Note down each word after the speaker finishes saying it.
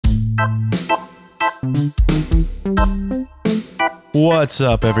What's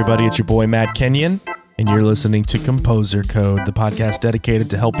up, everybody? It's your boy, Matt Kenyon, and you're listening to Composer Code, the podcast dedicated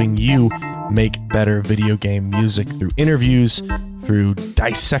to helping you make better video game music through interviews, through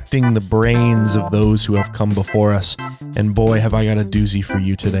dissecting the brains of those who have come before us. And boy, have I got a doozy for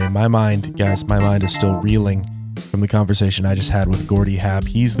you today. My mind is still reeling from the conversation I just had with Gordy Habb.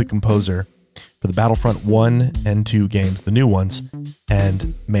 He's the composer for the Battlefront 1 and 2 games, the new ones.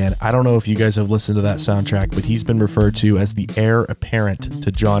 And man, I don't know if you guys have listened to that soundtrack, but he's been referred to as the heir apparent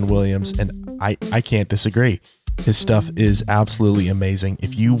to John Williams, and I can't disagree. His stuff is absolutely amazing.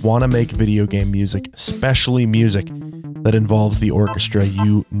 If you want to make video game music, especially music that involves the orchestra,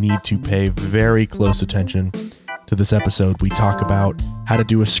 you need to pay very close attention to this episode. We talk about how to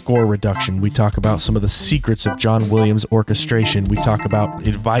do a score reduction. We talk about some of the secrets of John Williams orchestration. We talk about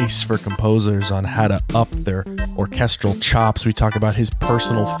advice for composers on how to up their orchestral chops. We talk about his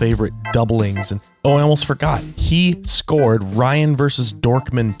personal favorite doublings. And oh, I almost forgot. He scored Ryan versus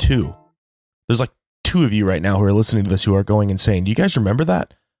Dorkman 2. There's like 2 of you right now who are listening to this who are going insane. Do you guys remember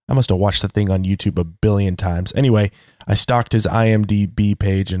that? I must have watched the thing on YouTube a billion times. Anyway, I stalked his IMDb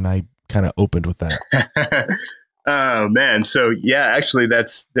page and I kind of opened with that. Oh man. So yeah, actually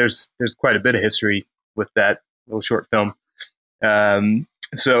there's quite a bit of history with that little short film.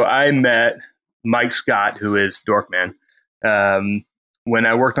 So I met Mike Scott, who is Dorkman, when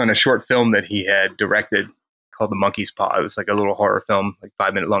I worked on a short film that he had directed called The Monkey's Paw. It was like a little horror film, like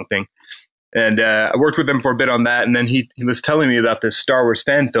 5-minute long thing. And I worked with him for a bit on that. And then he was telling me about this Star Wars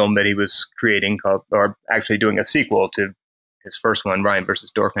fan film that he was creating or actually doing a sequel to his first one, Ryan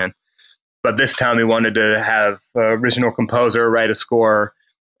versus Dorkman. But this time he wanted to have original composer write a score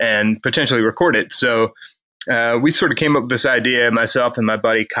and potentially record it. So we sort of came up with this idea, myself and my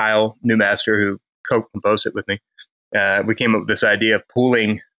buddy Kyle Newmaster, who co-composed it with me. We came up with this idea of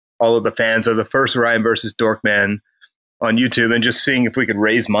pooling all of the fans of the first Ryan versus Dorkman on YouTube and just seeing if we could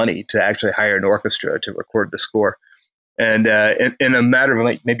raise money to actually hire an orchestra to record the score. And in a matter of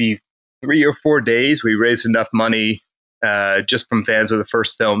like maybe 3 or 4 days, we raised enough money just from fans of the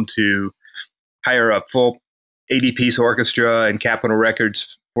first film to hire a full 80-piece orchestra and Capitol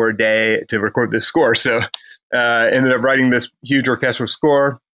Records for a day to record this score. So ended up writing this huge orchestral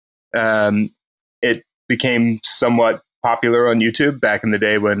score. It became somewhat popular on YouTube back in the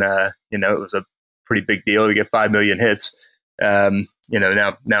day when it was a pretty big deal to get 5 million hits. Now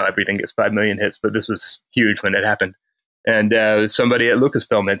everything gets 5 million hits, but this was huge when it happened. And somebody at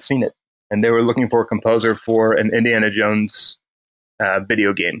Lucasfilm had seen it, and they were looking for a composer for an Indiana Jones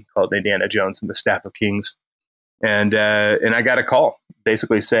video game called Indiana Jones and the Staff of Kings. And I got a call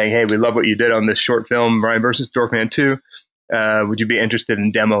basically saying, hey, we love what you did on this short film, Ryan versus Dorkman 2. Would you be interested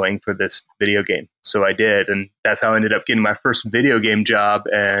in demoing for this video game? So I did. And that's how I ended up getting my first video game job.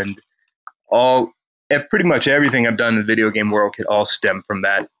 And pretty much everything I've done in the video game world could all stem from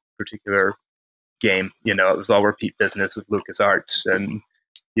that particular game. It was all repeat business with LucasArts and,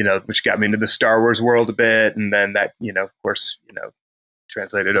 which got me into the Star Wars world a bit. And then that, of course,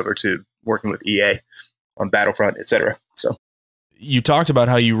 translated over to working with EA on Battlefront, etc. So you talked about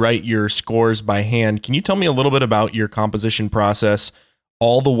how you write your scores by hand. Can you tell me a little bit about your composition process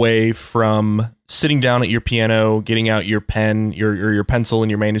all the way from sitting down at your piano, getting out your pen, your pencil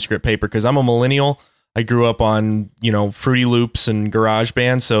and your manuscript paper? Because I'm a millennial. I grew up on, Fruity Loops and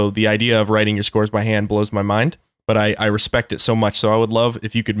GarageBand. So the idea of writing your scores by hand blows my mind, but I respect it so much. So I would love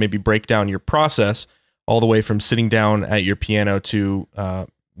if you could maybe break down your process all the way from sitting down at your piano to,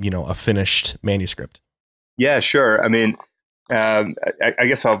 a finished manuscript. Yeah, sure. I mean, I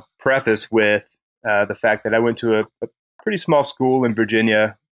guess I'll preface with the fact that I went to a pretty small school in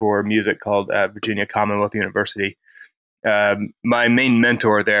Virginia for music called Virginia Commonwealth University. My main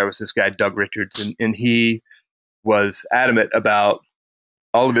mentor there was this guy, Doug Richards, and he was adamant about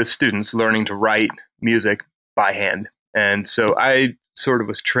all of his students learning to write music by hand. And so I sort of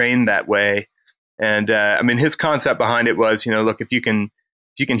was trained that way. And his concept behind it was, look, if you can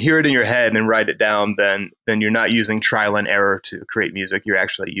hear it in your head and write it down, then you're not using trial and error to create music. You're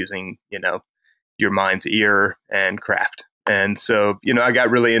actually using, your mind's ear and craft. And so, I got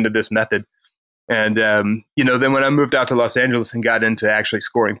really into this method. And, then when I moved out to Los Angeles and got into actually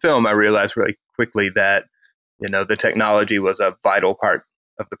scoring film, I realized really quickly that, the technology was a vital part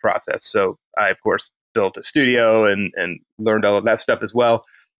of the process. So I, of course, built a studio and learned all of that stuff as well.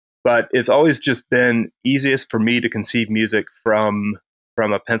 But it's always just been easiest for me to conceive music from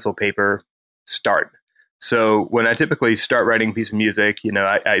a pencil paper start. So when I typically start writing a piece of music,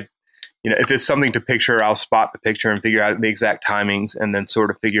 I if it's something to picture, I'll spot the picture and figure out the exact timings and then sort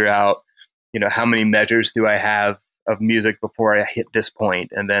of figure out, how many measures do I have of music before I hit this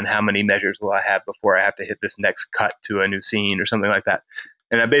point, and then how many measures will I have before I have to hit this next cut to a new scene or something like that.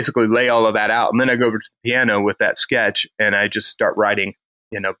 And I basically lay all of that out, and then I go over to the piano with that sketch, and I just start writing,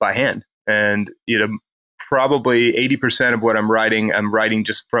 by hand. And probably 80% of what I'm writing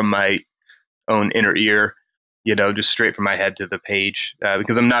just from my own inner ear, just straight from my head to the page,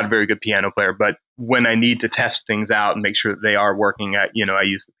 because I'm not a very good piano player. But when I need to test things out and make sure that they are working, I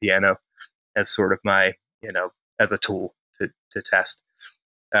use the piano as sort of my, as a tool to test.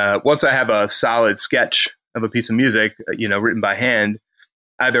 Once I have a solid sketch of a piece of music, written by hand,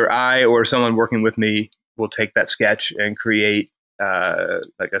 either I or someone working with me will take that sketch and create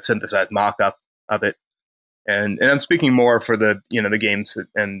like a synthesized mock-up of it. And I'm speaking more for the games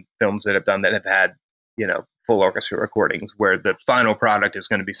and films that I've done that have had full orchestra recordings, where the final product is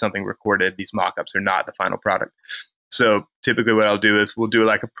going to be something recorded. These mock-ups are not the final product. So typically what I'll do is we'll do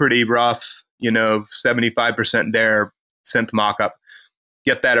like a pretty rough 75% there synth mock-up,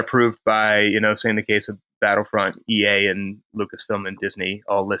 get that approved by say in the case of Battlefront, EA and Lucasfilm and Disney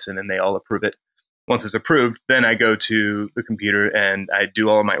all listen and they all approve it. Once it's approved, then I go to the computer and I do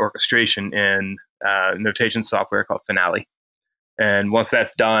all of my orchestration in notation software called Finale. And once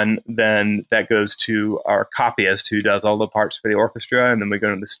that's done, then that goes to our copyist who does all the parts for the orchestra. And then we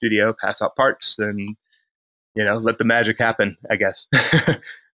go to the studio, pass out parts, and let the magic happen, I guess.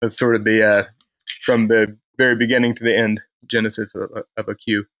 That's sort of the from the very beginning to the end genesis of a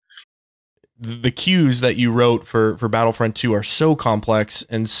cue. The cues that you wrote for Battlefront 2 are so complex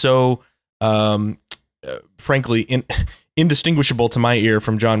and so frankly indistinguishable to my ear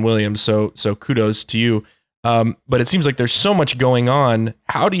from John Williams. So kudos to you. But it seems like there's so much going on.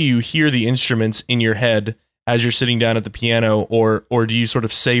 How do you hear the instruments in your head as you're sitting down at the piano, or do you sort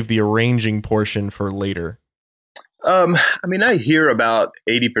of save the arranging portion for later? I hear about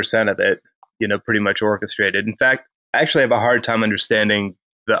 80% of it, pretty much orchestrated. In fact, I actually have a hard time understanding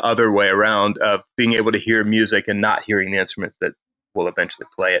the other way around of being able to hear music and not hearing the instruments that will eventually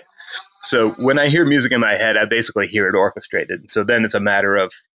play it. So when I hear music in my head, I basically hear it orchestrated. So then it's a matter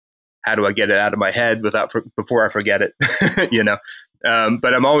of how do I get it out of my head before I forget it,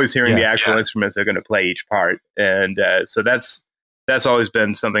 but I'm always hearing the actual instruments that are going to play each part. And so that's always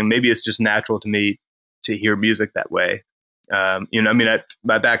been something. Maybe it's just natural to me to hear music that way.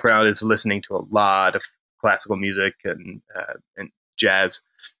 My background is listening to a lot of classical music and jazz.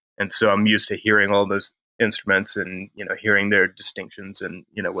 And so I'm used to hearing all those instruments and, hearing their distinctions and,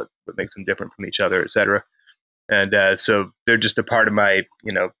 what makes them different from each other, et cetera. And so they're just a part of my,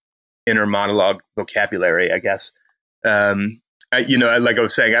 inner monologue vocabulary, I guess. Like I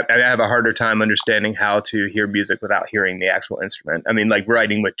was saying, I have a harder time understanding how to hear music without hearing the actual instrument. Like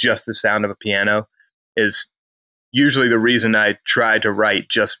writing with just the sound of a piano is usually the reason I try to write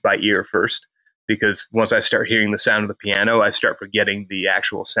just by ear first, because once I start hearing the sound of the piano, I start forgetting the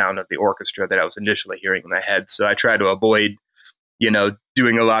actual sound of the orchestra that I was initially hearing in my head. So I try to avoid,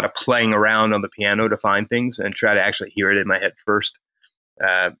 doing a lot of playing around on the piano to find things and try to actually hear it in my head first.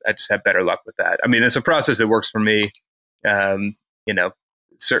 I just have better luck with that. It's a process that works for me.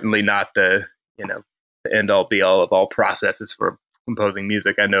 Certainly not the end all be all of all processes for composing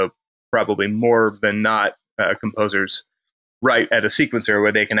music. I know probably more than not composers write at a sequencer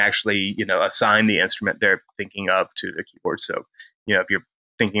where they can actually, assign the instrument they're thinking of to the keyboard. So, if you're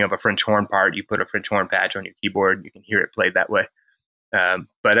thinking of a French horn part, you put a French horn patch on your keyboard, you can hear it played that way.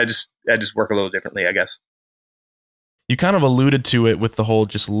 But I just work a little differently, I guess. You kind of alluded to it with the whole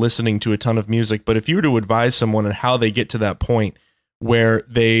just listening to a ton of music, but if you were to advise someone on how they get to that point where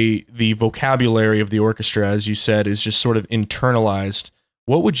the vocabulary of the orchestra, as you said, is just sort of internalized,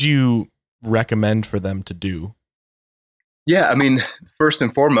 what would you recommend for them to do? Yeah, first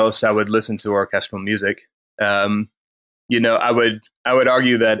and foremost, I would listen to orchestral music. I would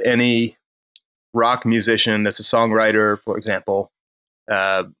argue that any rock musician that's a songwriter, for example,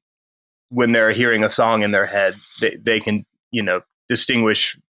 when they're hearing a song in their head, they can,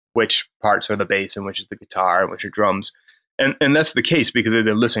 distinguish which parts are the bass and which is the guitar and which are drums. And that's the case because they've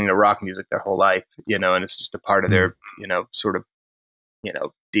been listening to rock music their whole life, and it's just a part of their, sort of,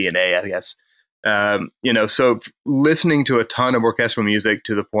 DNA, I guess. So listening to a ton of orchestral music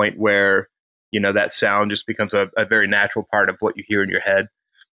to the point where, that sound just becomes a very natural part of what you hear in your head.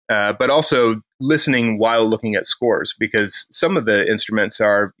 But also listening while looking at scores, because some of the instruments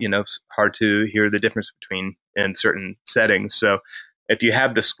are, hard to hear the difference between in certain settings. So if you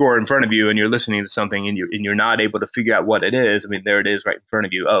have the score in front of you and you're listening to something and you're not able to figure out what it is, there it is right in front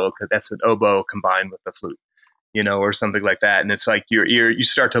of you. Oh, okay, that's an oboe combined with the flute, or something like that. And it's like your ear, you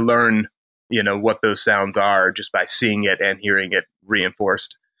start to learn, what those sounds are just by seeing it and hearing it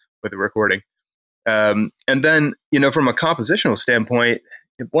reinforced with the recording. And then, from a compositional standpoint,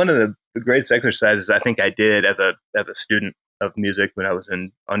 one of the greatest exercises I think I did as a student of music when I was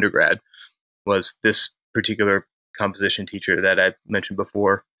in undergrad was this particular composition teacher that I mentioned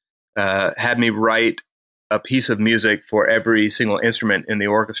before had me write a piece of music for every single instrument in the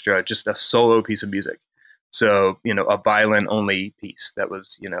orchestra, just a solo piece of music. So, a violin only piece that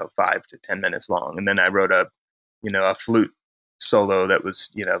was, 5 to 10 minutes long. And then I wrote a flute solo that was,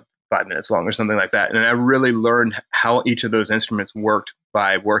 5 minutes long or something like that. And I really learned how each of those instruments worked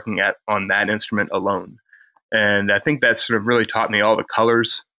by working on that instrument alone. And I think that sort of really taught me all the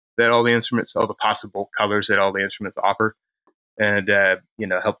colors that all the possible colors that all the instruments offer. And,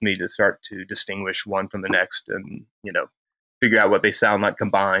 helped me to start to distinguish one from the next and, figure out what they sound like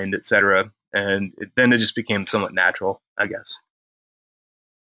combined, et cetera. And then it just became somewhat natural, I guess.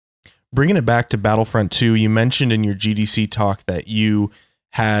 Bringing it back to Battlefront 2, you mentioned in your GDC talk that you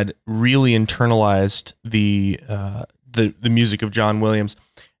had really internalized the music of John Williams.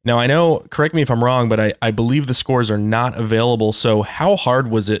 Now, I know, correct me if I'm wrong, but I believe the scores are not available. So how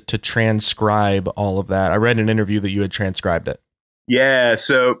hard was it to transcribe all of that? I read in an interview that you had transcribed it. Yeah.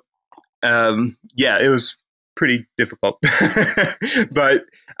 So, it was pretty difficult, but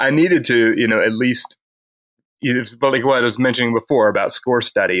I needed to, at least, like what I was mentioning before about score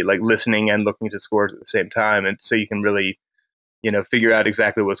study, like listening and looking to scores at the same time. And so you can really, figure out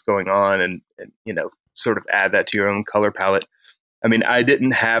exactly what's going on and sort of add that to your own color palette. I mean, I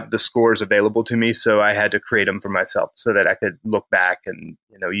didn't have the scores available to me, so I had to create them for myself so that I could look back and,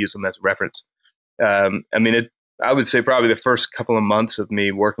 use them as a reference. I would say probably the first couple of months of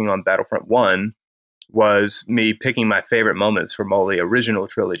me working on Battlefront 1 was me picking my favorite moments from all the original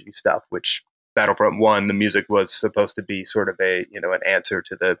trilogy stuff, which Battlefront 1, the music was supposed to be sort of an answer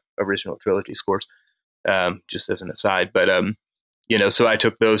to the original trilogy scores, just as an aside. But, so I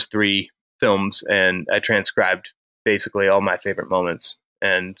took those 3 films and I transcribed basically all my favorite moments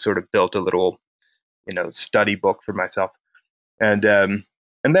and sort of built a little, study book for myself. And then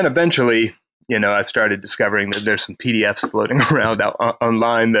eventually, I started discovering that there's some PDFs floating around out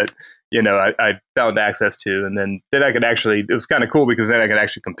online that, I found access to. And then I could it was kind of cool because then I could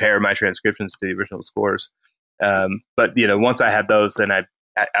actually compare my transcriptions to the original scores. But, once I had those, then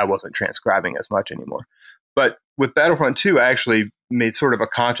I wasn't transcribing as much anymore. But with Battlefront 2, I actually made sort of a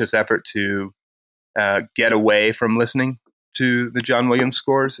conscious effort to get away from listening to the John Williams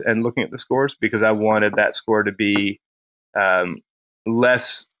scores and looking at the scores because I wanted that score to be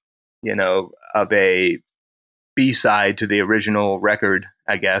less, of a B-side to the original record,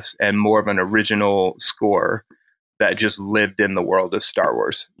 I guess, and more of an original score that just lived in the world of Star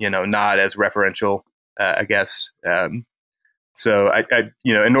Wars, not as referential, I guess. So I,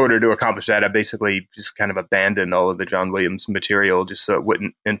 in order to accomplish that, I basically just kind of abandoned all of the John Williams material just so it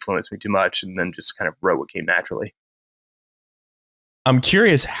wouldn't influence me too much, and then just kind of wrote what came naturally. I'm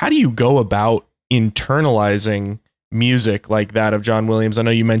curious, how do you go about internalizing music like that of John Williams? I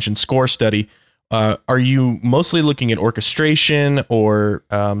know you mentioned score study. Are you mostly looking at orchestration or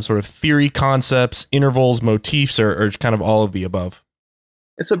sort of theory concepts, intervals, motifs, or kind of all of the above?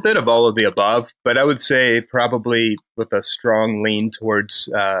 It's a bit of all of the above, but I would say probably with a strong lean towards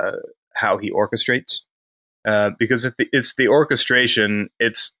how he orchestrates. Because if it's the orchestration,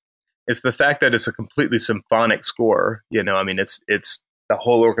 it's the fact that it's a completely symphonic score. It's the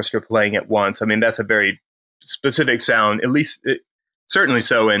whole orchestra playing at once. I mean, that's a very specific sound, at least certainly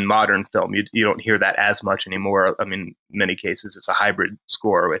so in modern film. You don't hear that as much anymore. I mean, in many cases, it's a hybrid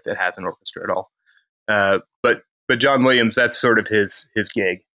score if it has an orchestra at all. But John Williams, that's sort of his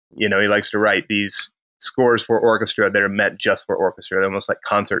gig. He likes to write these scores for orchestra that are meant just for orchestra. They're almost like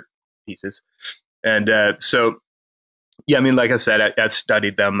concert pieces. And so, like I said, I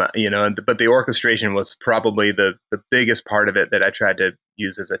studied them, but the orchestration was probably the biggest part of it that I tried to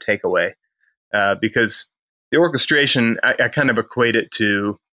use as a takeaway. Because the orchestration, I kind of equate it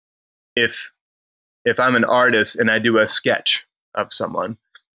to if I'm an artist and I do a sketch of someone,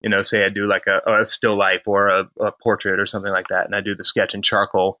 say I do like a still life or a portrait or something like that, and I do the sketch in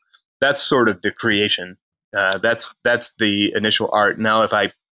charcoal. That's sort of the creation. That's the initial art. Now, if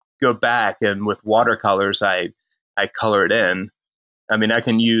I go back and with watercolors, I color it in. I mean, I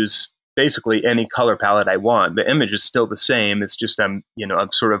can use basically any color palette I want. The image is still the same. It's just I'm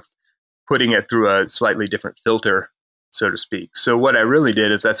sort of putting it through a slightly different filter, so to speak. So what I really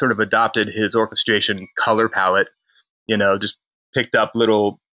did is I sort of adopted his orchestration color palette, just picked up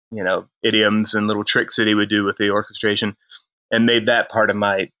little, idioms and little tricks that he would do with the orchestration and made that part of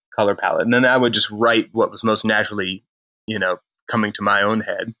my color palette. And then I would just write what was most naturally, coming to my own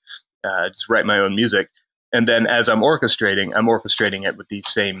head, just write my own music. And then as I'm orchestrating it with these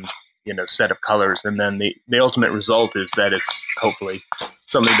same set of colors, and then the ultimate result is that it's hopefully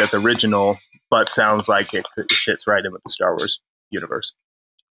something that's original but sounds like it fits right in with the Star Wars universe.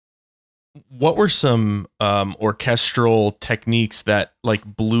 What were some orchestral techniques that like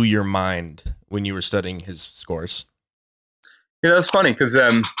blew your mind when you were studying his scores? It's funny because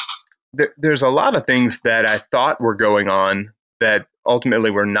there's a lot of things that I thought were going on that ultimately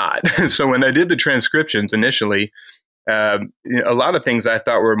were not. So when I did the transcriptions initially, a lot of things I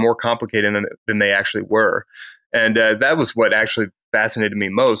thought were more complicated than they actually were. And that was what actually fascinated me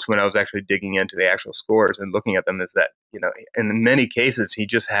most when I was actually digging into the actual scores and looking at them, is that, in many cases, he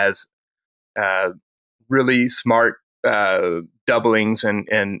just has really smart doublings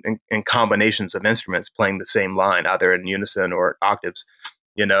and combinations of instruments playing the same line, either in unison or octaves.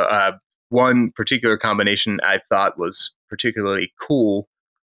 One particular combination I thought was particularly cool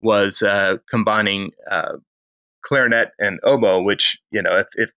was combining clarinet and oboe, which,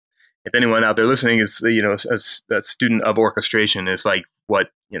 if anyone out there listening is, a student of orchestration, is like what,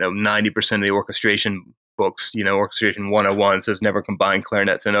 90% of the orchestration books, orchestration 101 says never combine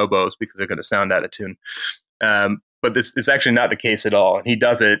clarinets and oboes because they're going to sound out of tune. But this is actually not the case at all. And he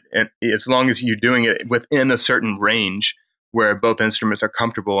does it, and as long as you're doing it within a certain range where both instruments are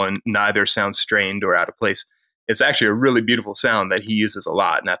comfortable and neither sounds strained or out of place, it's actually a really beautiful sound that he uses a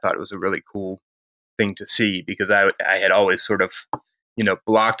lot. And I thought it was a really cool thing to see, because I had always sort of,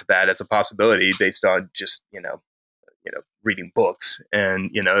 blocked that as a possibility based on just, reading books. And,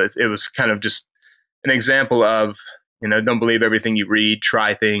 it was kind of just an example of, don't believe everything you read,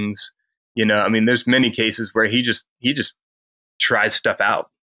 try things. There's many cases where he just tries stuff out.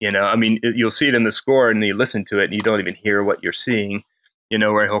 You'll see it in the score and you listen to it and you don't even hear what you're seeing,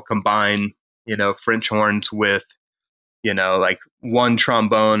 where he'll combine, French horns with, like one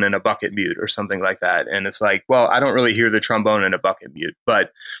trombone and a bucket mute or something like that. And it's like, well, I don't really hear the trombone and a bucket mute,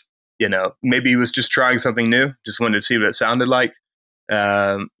 but, maybe he was just trying something new, just wanted to see what it sounded like.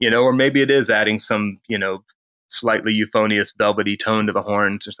 Or maybe it is adding some, slightly euphonious, velvety tone to the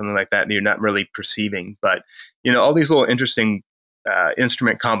horns or something like that you're not really perceiving. But, all these little interesting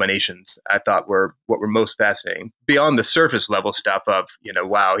instrument combinations I thought were what were most fascinating, beyond the surface level stuff of,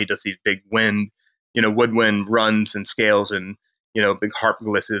 wow, he does these big woodwind runs and scales and, big harp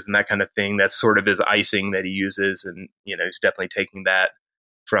glisses and that kind of thing. That's sort of his icing that he uses. And, he's definitely taking that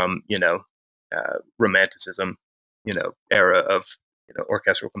from, Romanticism, era of,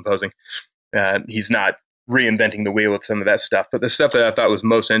 orchestral composing. He's not reinventing the wheel with some of that stuff, but the stuff that I thought was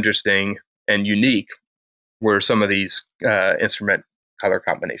most interesting and unique were some of these instrument color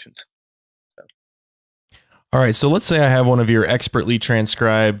combinations. So. All right, so let's say I have one of your expertly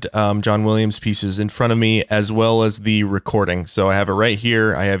transcribed John Williams pieces in front of me, as well as the recording. So I have it right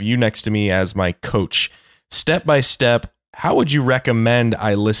here. I have you next to me as my coach. Step by step, how would you recommend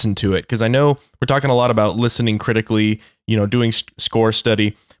I listen to it? Because I know we're talking a lot about listening critically, doing score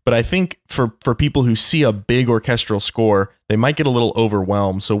study. But I think for people who see a big orchestral score, they might get a little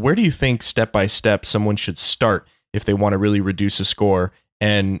overwhelmed. So where do you think step by step someone should start if they want to really reduce a score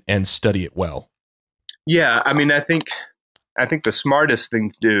and study it well? Yeah, I think the smartest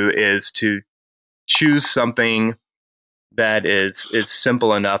thing to do is to choose something that is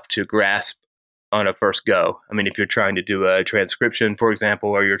simple enough to grasp on a first go. If you're trying to do a transcription, for example,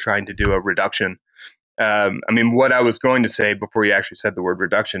 or you're trying to do a reduction. What I was going to say before you actually said the word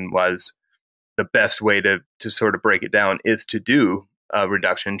reduction was the best way to sort of break it down is to do a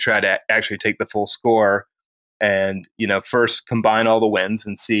reduction, try to actually take the full score and, first combine all the winds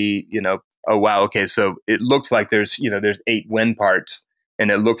and see, oh, wow, okay, so it looks like there's 8 wind parts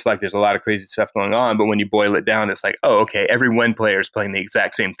and it looks like there's a lot of crazy stuff going on. But when you boil it down, it's like, oh, okay, every wind player is playing the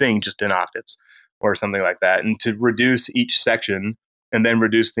exact same thing, just in octaves or something like that. And to reduce each section and then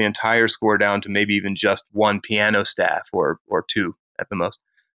reduce the entire score down to maybe even just one piano staff or 2 at the most.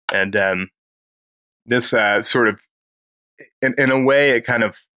 And this sort of, in a way, it kind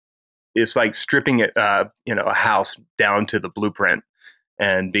of, it's like stripping it, a house down to the blueprint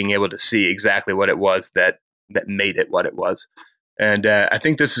and being able to see exactly what it was that made it what it was. And I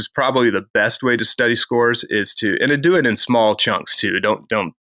think this is probably the best way to study scores, is to do it in small chunks too.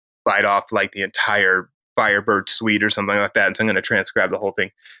 Don't bite off like the entire Firebird suite or something like that. And so I'm going to transcribe the whole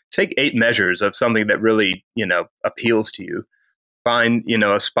thing. Take 8 measures of something that really, appeals to you. Find,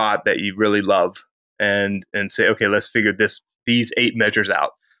 a spot that you really love and say, okay, let's figure these 8 measures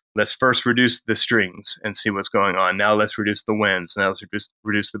out. Let's first reduce the strings and see what's going on. Now let's reduce the winds. Now let's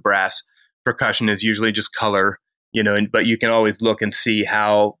reduce the brass. Percussion is usually just color, but you can always look and see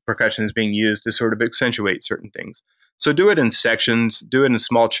how percussion is being used to sort of accentuate certain things. So do it in sections, do it in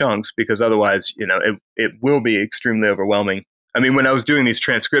small chunks, because otherwise, it will be extremely overwhelming I mean, when I was doing these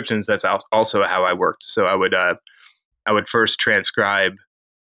transcriptions, that's also how I worked. So I would first transcribe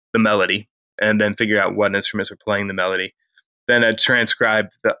the melody and then figure out what instruments were playing the melody. Then I'd transcribe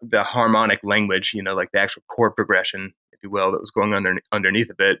the harmonic language, like the actual chord progression, if you will, that was going underneath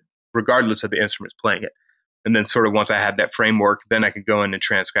of it, regardless of the instruments playing it. And then sort of once I had that framework, then I could go in and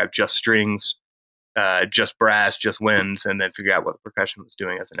transcribe just strings, just brass, just winds, and then figure out what the percussion was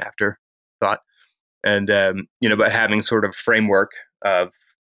doing as an afterthought. And, but having sort of framework of,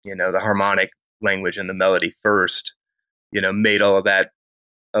 the harmonic language and the melody first, made all of that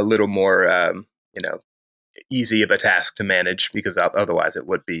a little more, easy of a task to manage, because otherwise it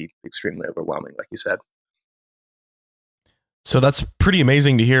would be extremely overwhelming, like you said. So that's pretty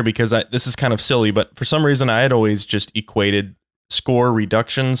amazing to hear, because this is kind of silly, but for some reason I had always just equated score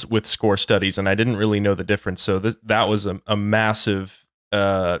reductions with score studies, and I didn't really know the difference. So that was a massive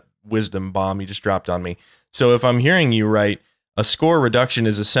wisdom bomb you just dropped on me. So if I'm hearing you right, a score reduction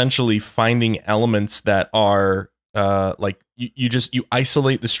is essentially finding elements that are like you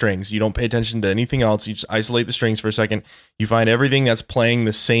isolate the strings. You don't pay attention to anything else. You just isolate the strings for a second. You find everything that's playing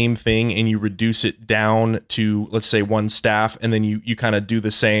the same thing and you reduce it down to, let's say, one staff, and then you kind of do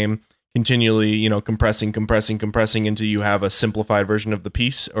the same, continually, compressing until you have a simplified version of the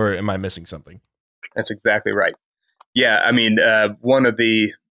piece. Or am I missing something? That's exactly right. Yeah, I mean, one of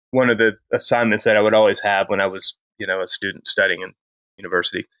the assignments that I would always have when I was, a student studying in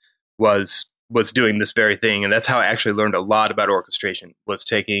university was doing this very thing. And that's how I actually learned a lot about orchestration, was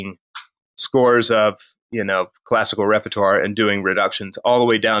taking scores of, classical repertoire and doing reductions all the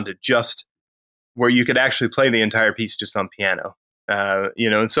way down to just where you could actually play the entire piece just on piano.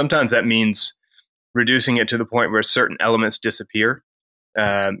 And sometimes that means reducing it to the point where certain elements disappear.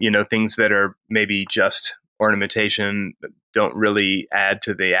 Things that are maybe just ornamentation, don't really add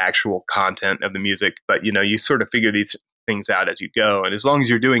to the actual content of the music, but you sort of figure these things out as you go. And as long as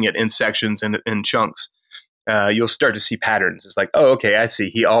you're doing it in sections and in chunks, you'll start to see patterns. It's like, oh, okay, I see.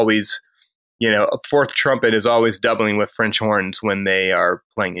 He always, a fourth trumpet is always doubling with French horns when they are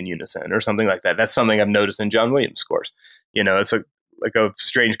playing in unison or something like that. That's something I've noticed in John Williams scores. It's like a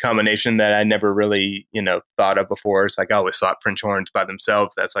strange combination that I never really, thought of before. It's like I always thought French horns by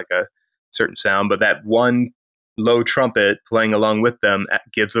themselves, that's like a certain sound, but that one low trumpet playing along with them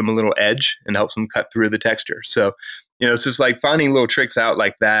gives them a little edge and helps them cut through the texture. So, it's just like finding little tricks out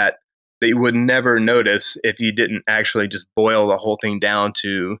like that you would never notice if you didn't actually just boil the whole thing down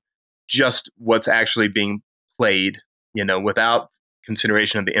to just what's actually being played, without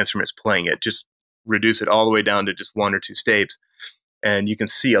consideration of the instruments playing it. Just reduce it all the way down to just one or two steps, and you can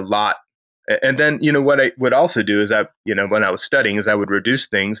see a lot. And then, what I would also do is when I was studying, is I would reduce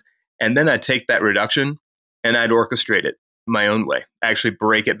things, and then I'd take that reduction and I'd orchestrate it my own way, actually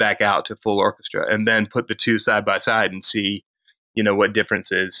break it back out to full orchestra, and then put the two side by side and see, what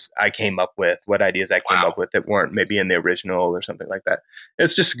differences I came up with, what ideas I came up with that weren't maybe in the original or something like that.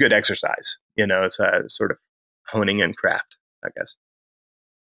 It's just a good exercise. It's a sort of honing in craft, I guess.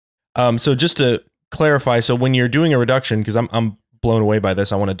 So just to clarify, so when you're doing a reduction, because I'm blown away by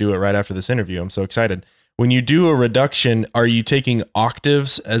this, I want to do it right after this interview. I'm so excited. When you do a reduction, are you taking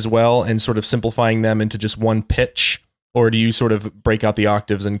octaves as well and sort of simplifying them into just one pitch? Or do you sort of break out the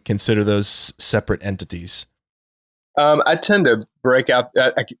octaves and consider those separate entities? I tend to break out,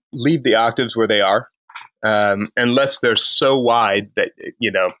 I leave the octaves where they are, unless they're so wide that,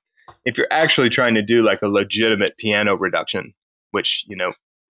 if you're actually trying to do like a legitimate piano reduction, which,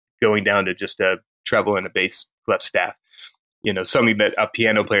 going down to just a treble and a bass clef staff, something that a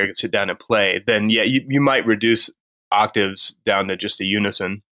piano player can sit down and play, then yeah, you might reduce octaves down to just a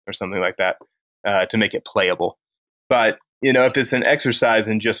unison or something like that to make it playable. But, if it's an exercise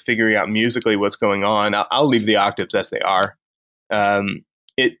in just figuring out musically what's going on, I'll leave the octaves as they are.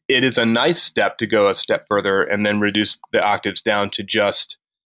 It is a nice step to go a step further and then reduce the octaves down to just,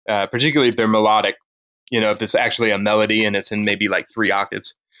 particularly if they're melodic, if it's actually a melody and it's in maybe like 3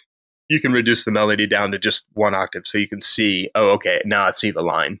 octaves, you can reduce the melody down to just 1 octave, so you can see, oh, okay, now I see the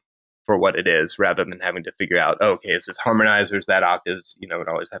line for what it is, rather than having to figure out, oh, okay, is this harmonized or is that octaves, and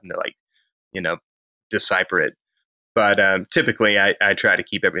always having to decipher it. But typically I try to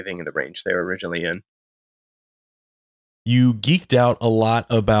keep everything in the range they were originally in. You geeked out a lot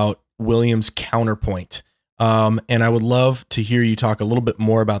about Williams' counterpoint, and I would love to hear you talk a little bit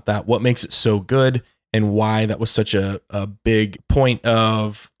more about that. What makes it so good, and why that was such a big point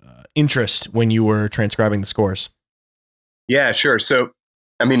of interest when you were transcribing the scores? Yeah, sure. So,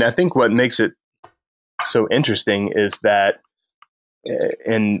 I think what makes it so interesting is that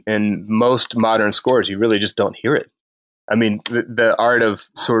in most modern scores, you really just don't hear it. The art of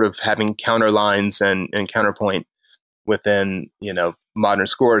sort of having counter lines and counterpoint within, modern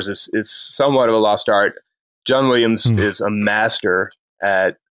scores is somewhat of a lost art. John Williams is a master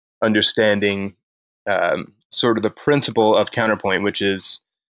at understanding sort of the principle of counterpoint, which is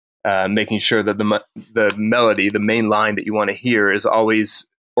making sure that the melody, the main line that you want to hear, is always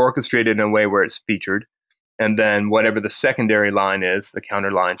orchestrated in a way where it's featured. And then whatever the secondary line is, the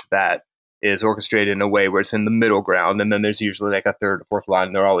counter line to that, is orchestrated in a way where it's in the middle ground. And then there's usually like a third or fourth line,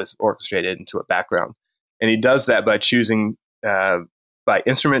 and they're always orchestrated into a background. And he does that by choosing by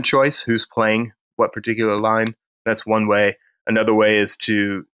instrument choice, who's playing what particular line. That's one way. Another way is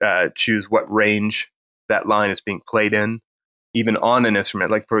to choose what range that line is being played in, even on an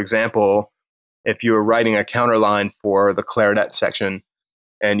instrument. Like, for example, if you were writing a counter line for the clarinet section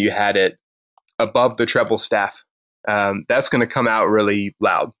and you had it above the treble staff, that's going to come out really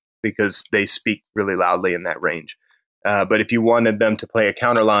loud because they speak really loudly in that range. But if you wanted them to play a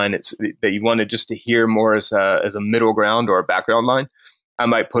counter line, it's that you wanted just to hear more as a middle ground or a background line, I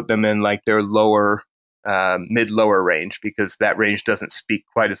might put them in like their lower, mid-lower range, because that range doesn't speak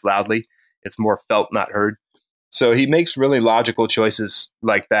quite as loudly. It's more felt, not heard. So he makes really logical choices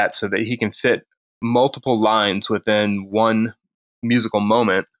like that so that he can fit multiple lines within one musical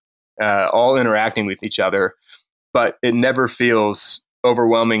moment, all interacting with each other, but it never feels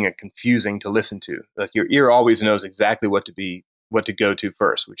overwhelming and confusing to listen to. Like, your ear always knows exactly what to go to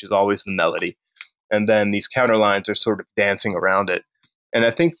first, which is always the melody. And then these counter lines are sort of dancing around it. And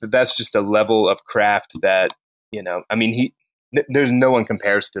I think that that's just a level of craft that, there's no one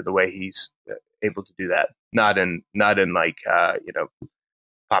compares to the way he's able to do that. Not in like,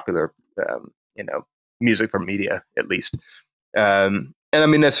 popular, music for media, at least. And I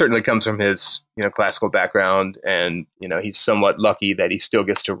mean, that certainly comes from his, classical background. And, he's somewhat lucky that he still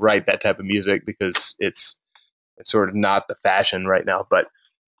gets to write that type of music, because it's sort of not the fashion right now. But,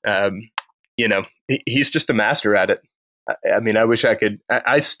 he's just a master at it. I mean, I wish I could.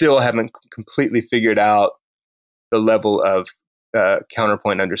 I still haven't completely figured out the level of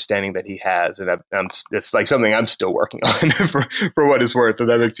counterpoint understanding that he has. And it's like something I'm still working on for what it's worth. And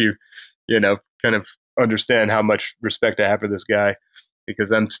that makes you, kind of understand how much respect I have for this guy,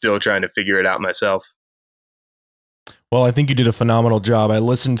 because I'm still trying to figure it out myself. Well, I think you did a phenomenal job. I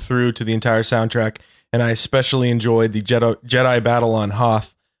listened through to the entire soundtrack, and I especially enjoyed the Jedi battle on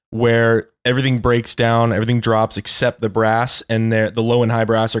Hoth, where everything breaks down, everything drops except the brass, and the low and high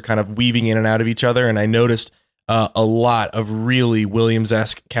brass are kind of weaving in and out of each other. And I noticed a lot of really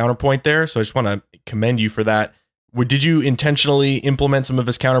Williams-esque counterpoint there. So I just want to commend you for that. Did you intentionally implement some of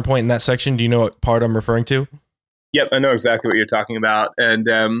his counterpoint in that section? Do you know what part I'm referring to? Yep, I know exactly what you're talking about. And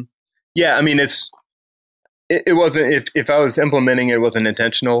I mean, it wasn't, if I was implementing it, wasn't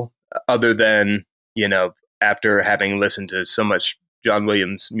intentional, other than, after having listened to so much John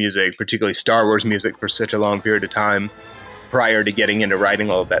Williams music, particularly Star Wars music, for such a long period of time prior to getting into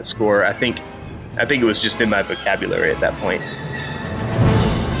writing all of that score. I think it was just in my vocabulary at that point.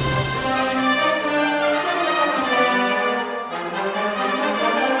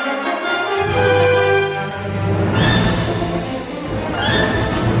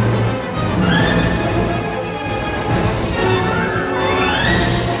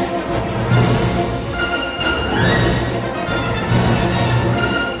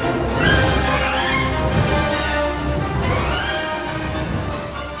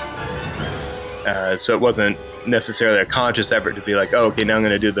 So it wasn't necessarily a conscious effort to be like, oh, okay, now I'm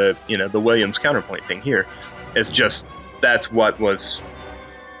going to do the, the Williams counterpoint thing here. It's just, that's what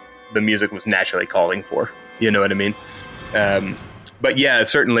the music was naturally calling for. You know what I mean? But yeah,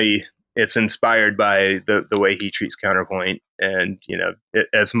 certainly it's inspired by the way he treats counterpoint, and,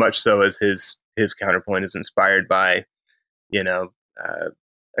 as much so as his counterpoint is inspired by,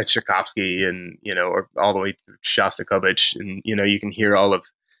 Tchaikovsky and, or all the way through Shostakovich. And, you can hear all of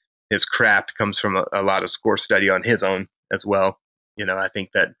his craft comes from a lot of score study on his own as well. I think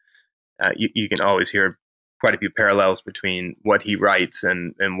that you can always hear quite a few parallels between what he writes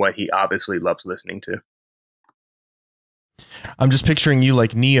and what he obviously loves listening to. I'm just picturing you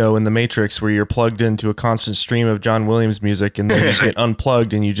like Neo in The Matrix, where you're plugged into a constant stream of John Williams music, and then you get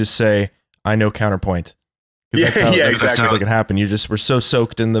unplugged and you just say, I know counterpoint. Exactly. That seems like it happened. You just were so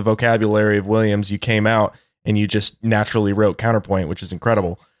soaked in the vocabulary of Williams, you came out and you just naturally wrote counterpoint, which is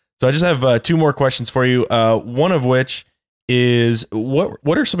incredible. So I just have two more questions for you. One of which is,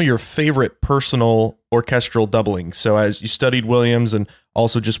 what are some of your favorite personal orchestral doublings? So as you studied Williams, and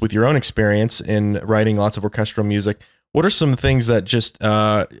also just with your own experience in writing lots of orchestral music, what are some things that just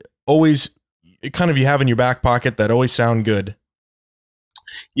always kind of you have in your back pocket that always sound good?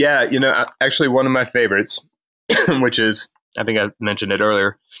 Yeah, actually one of my favorites, which is, I think I mentioned it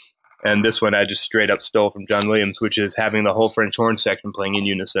earlier, And this one I just straight up stole from John Williams, which is having the whole French horn section playing in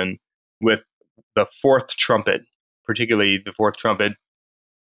unison with the fourth trumpet, particularly the fourth trumpet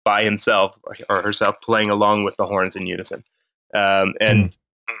by himself or herself playing along with the horns in unison. And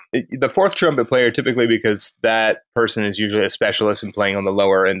the fourth trumpet player, typically because that person is usually a specialist in playing on the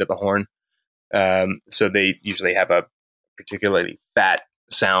lower end of the horn. So they usually have a particularly fat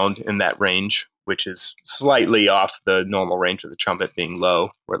sound in that range, which is slightly off the normal range of the trumpet being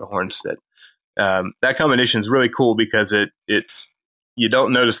low where the horns sit. That combination is really cool because it's you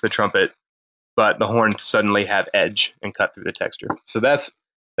don't notice the trumpet, but the horns suddenly have edge and cut through the texture. So that's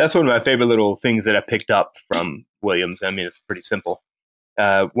one of my favorite little things that I picked up from Williams. I mean, it's pretty simple.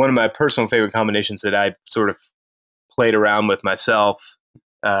 One of my personal favorite combinations that I sort of played around with myself,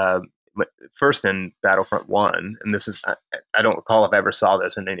 first in Battlefront 1, and this is, I don't recall if I ever saw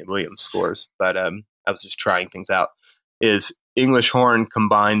this in any Williams scores, but I was just trying things out, is English horn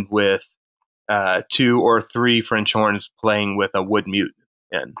combined with 2 or 3 French horns playing with a wood mute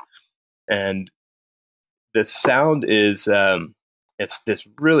in. And the sound is, it's this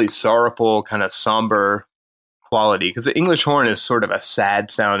really sorrowful, kind of somber quality, because the English horn is sort of a sad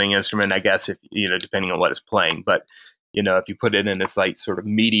sounding instrument, I guess, if depending on what it's playing. But if you put it in this like sort of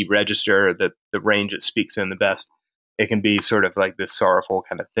meaty register, the range it speaks in the best, it can be sort of like this sorrowful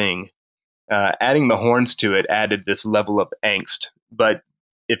kind of thing. Adding the horns to it added this level of angst. But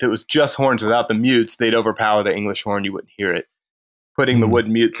if it was just horns without the mutes, they'd overpower the English horn. You wouldn't hear it. Putting the wood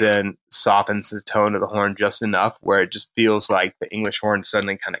mutes in softens the tone of the horn just enough where it just feels like the English horn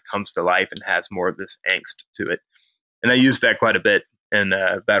suddenly kind of comes to life and has more of this angst to it. And I used that quite a bit in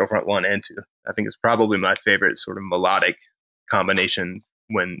Battlefront 1 and 2. I think it's probably my favorite sort of melodic combination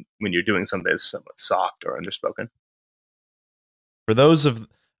when you're doing something that's somewhat soft or underspoken. For those of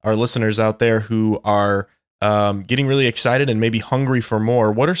our listeners out there who are getting really excited and maybe hungry for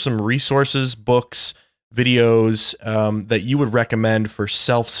more, what are some resources, books, videos that you would recommend for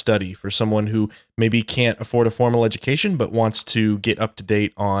self-study for someone who maybe can't afford a formal education but wants to get up to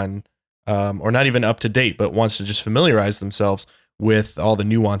date on, or not even up to date, but wants to just familiarize themselves with all the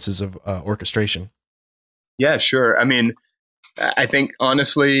nuances of orchestration? Yeah, sure. I mean, I think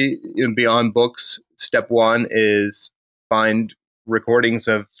honestly, beyond books, step one is find recordings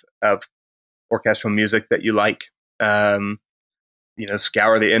of orchestral music that you like.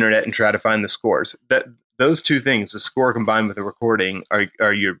 Scour the internet and try to find the scores. Those two things, the score combined with the recording,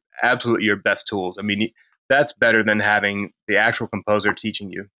 are your absolutely your best tools. I mean, that's better than having the actual composer teaching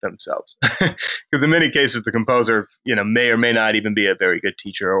you themselves. Because in many cases, the composer, may or may not even be a very good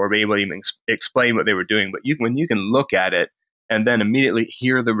teacher or be able to even explain what they were doing. But when you can look at it and then immediately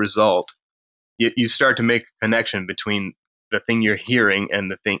hear the result, you start to make a connection between the thing you're hearing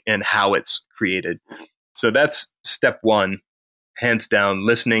and the thing and how it's created. So that's step one, hands down,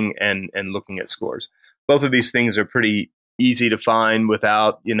 listening and looking at scores. Both of these things are pretty easy to find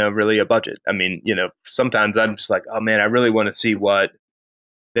without, really a budget. I mean, sometimes I'm just like, oh man, I really want to see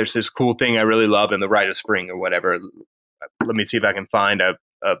there's this cool thing I really love in the Rite of Spring or whatever. Let me see if I can find a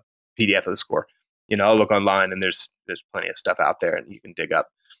PDF of the score. I'll look online and there's plenty of stuff out there and you can dig up.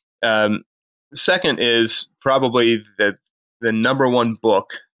 Second is probably the number one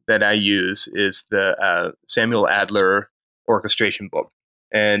book that I use is the Samuel Adler orchestration book.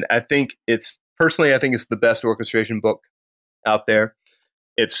 And I think it's the best orchestration book out there.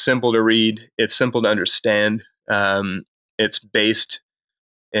 It's simple to read. It's simple to understand. It's based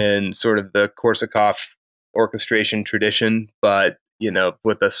in sort of the Korsakov orchestration tradition, but,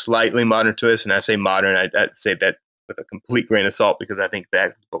 with a slightly modern twist. And I say modern, I'd say that with a complete grain of salt, because I think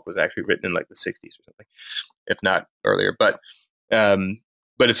that book was actually written in like the 60s or something, if not earlier. But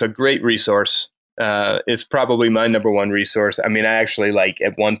it's a great resource. It's probably my number one resource. I mean, I actually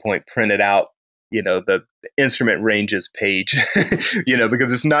at one point printed out, the instrument ranges page,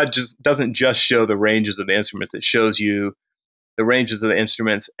 because it's doesn't just show the ranges of the instruments. It shows you the ranges of the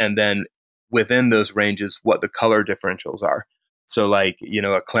instruments and then within those ranges, what the color differentials are. So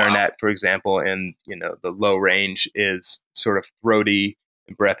a clarinet, for example, in, the low range is sort of throaty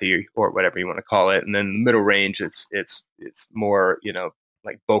and breathy or whatever you want to call it. And then the middle range, it's more,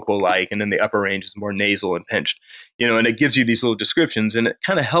 like vocal like, and then the upper range is more nasal and pinched, and it gives you these little descriptions and it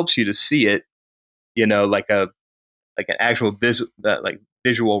kind of helps you to see it, like an actual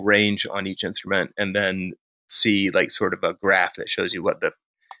visual range on each instrument, and then see like sort of a graph that shows you what the,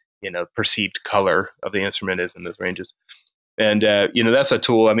 perceived color of the instrument is in those ranges. And, that's a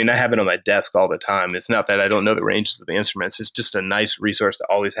tool. I mean, I have it on my desk all the time. It's not that I don't know the ranges of the instruments. It's just a nice resource to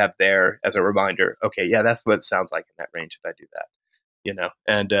always have there as a reminder. Okay, yeah, that's what it sounds like in that range if I do that,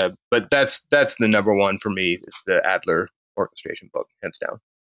 and but that's the number one for me is the Adler orchestration book, hands down.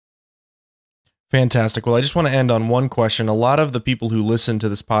 Fantastic. Well, I just want to end on one question. A lot of the people who listen to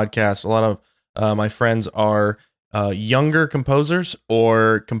this podcast, a lot of my friends are younger composers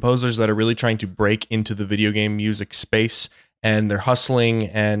or composers that are really trying to break into the video game music space, and they're hustling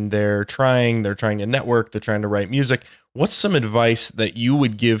and they're trying to network, they're trying to write music. What's some advice that you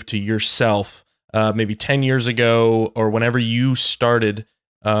would give to yourself maybe 10 years ago or whenever you started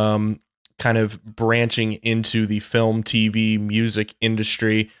kind of branching into the film, TV, music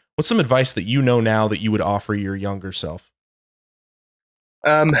industry? What's some advice that you know now that you would offer your younger self?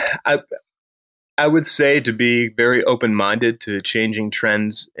 I would say to be very open-minded to changing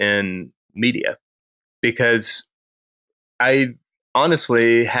trends in media, because I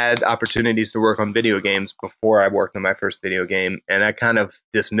honestly had opportunities to work on video games before I worked on my first video game, and I kind of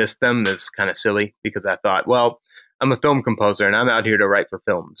dismissed them as kind of silly because I thought, well, I'm a film composer and I'm out here to write for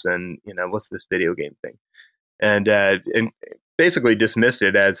films, and what's this video game thing? And basically dismissed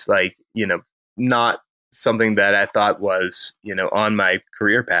it as like, not something that I thought was, on my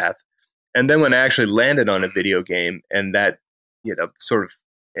career path. And then when I actually landed on a video game, and that, sort of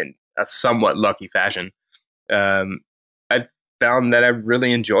in a somewhat lucky fashion, I found that I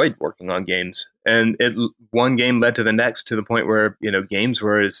really enjoyed working on games, and one game led to the next, to the point where, games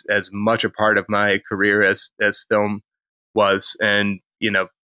were as much a part of my career as film was. And,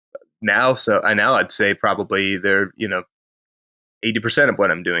 now I'd say probably they're, 80% of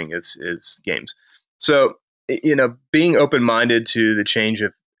what I'm doing is games. So, being open-minded to the change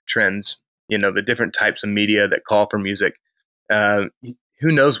of trends, the different types of media that call for music,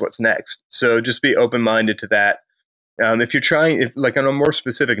 who knows what's next? So just be open-minded to that. If you're trying, like on a more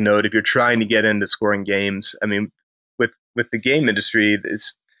specific note, if you're trying to get into scoring games, I mean, with the game industry,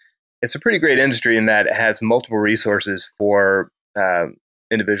 it's a pretty great industry in that it has multiple resources for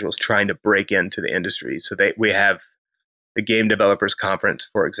individuals trying to break into the industry. So we have the Game Developers Conference,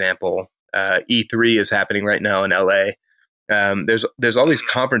 for example. E3 is happening right now in LA. There's all these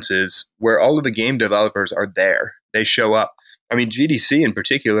conferences where all of the game developers are there. They show up. I mean, GDC in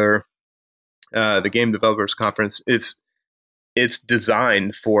particular, the Game Developers Conference, it's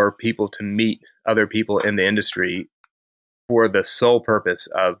designed for people to meet other people in the industry for the sole purpose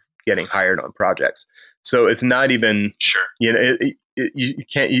of getting hired on projects. So it's not even, you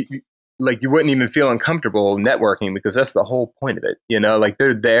can't, you wouldn't even feel uncomfortable networking, because that's the whole point of it. Like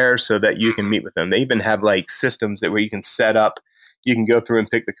they're there so that you can meet with them. They even have like systems where you can set up, you can go through and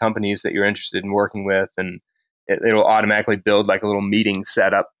pick the companies that you're interested in working with, and it'll automatically build like a little meeting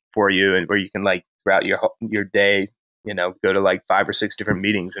setup for you, and where you can like throughout your day, go to like 5 or 6 different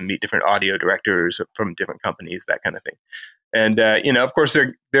meetings and meet different audio directors from different companies, that kind of thing. And, of course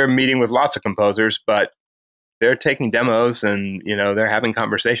they're meeting with lots of composers, but they're taking demos and, they're having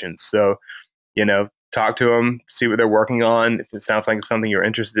conversations. So, talk to them, see what they're working on. If it sounds like it's something you're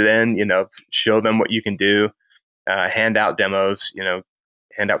interested in, show them what you can do, hand out demos,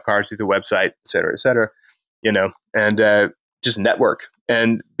 hand out cards through the website, et cetera, and just network.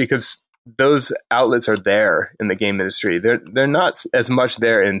 And because those outlets are there in the game industry, they're not as much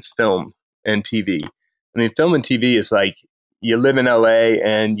there in film and TV. I mean, film and TV is like, you live in LA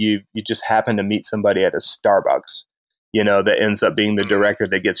and you just happen to meet somebody at a Starbucks, that ends up being the director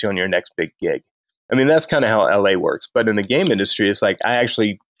that gets you on your next big gig. I mean, that's kind of how LA works. But in the game industry, it's like I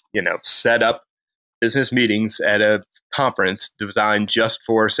actually, set up business meetings at a conference designed just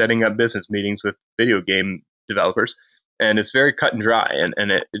for setting up business meetings with video game developers. And it's very cut and dry.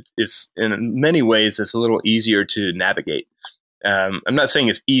 And it's in many ways, it's a little easier to navigate. I'm not saying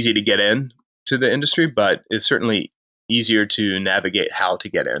it's easy to get in to the industry, but it's certainly easier to navigate how to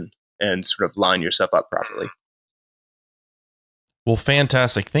get in and sort of line yourself up properly. Well,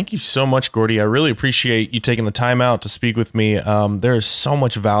 fantastic. Thank you so much, Gordy. I really appreciate you taking the time out to speak with me. There is so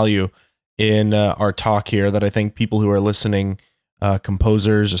much value in our talk here that I think people who are listening,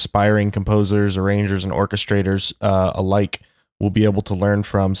 composers, aspiring composers, arrangers, and orchestrators alike will be able to learn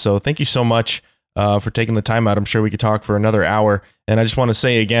from. So thank you so much for taking the time out. I'm sure we could talk for another hour. And I just want to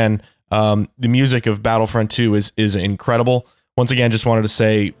say again, the music of Battlefront 2 is incredible. Once again, just wanted to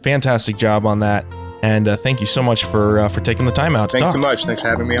say fantastic job on that. And thank you so much for taking the time out to talk. Thanks so much. Thanks for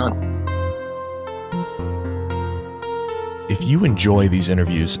having me on. If you enjoy these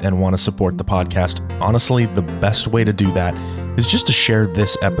interviews and want to support the podcast, honestly, the best way to do that is just to share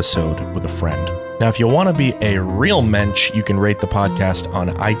this episode with a friend. Now, if you want to be a real mensch, you can rate the podcast on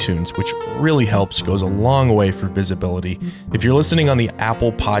iTunes, which really helps, goes a long way for visibility. If you're listening on the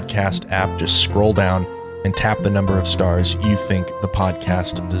Apple Podcast app, just scroll down and tap the number of stars you think the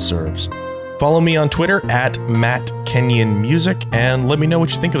podcast deserves. Follow me on Twitter at Matt Kenyon Music and let me know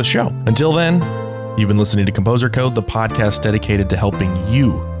what you think of the show. Until then, you've been listening to Composer Code, the podcast dedicated to helping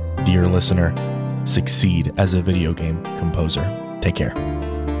you, dear listener, succeed as a video game composer. Take care.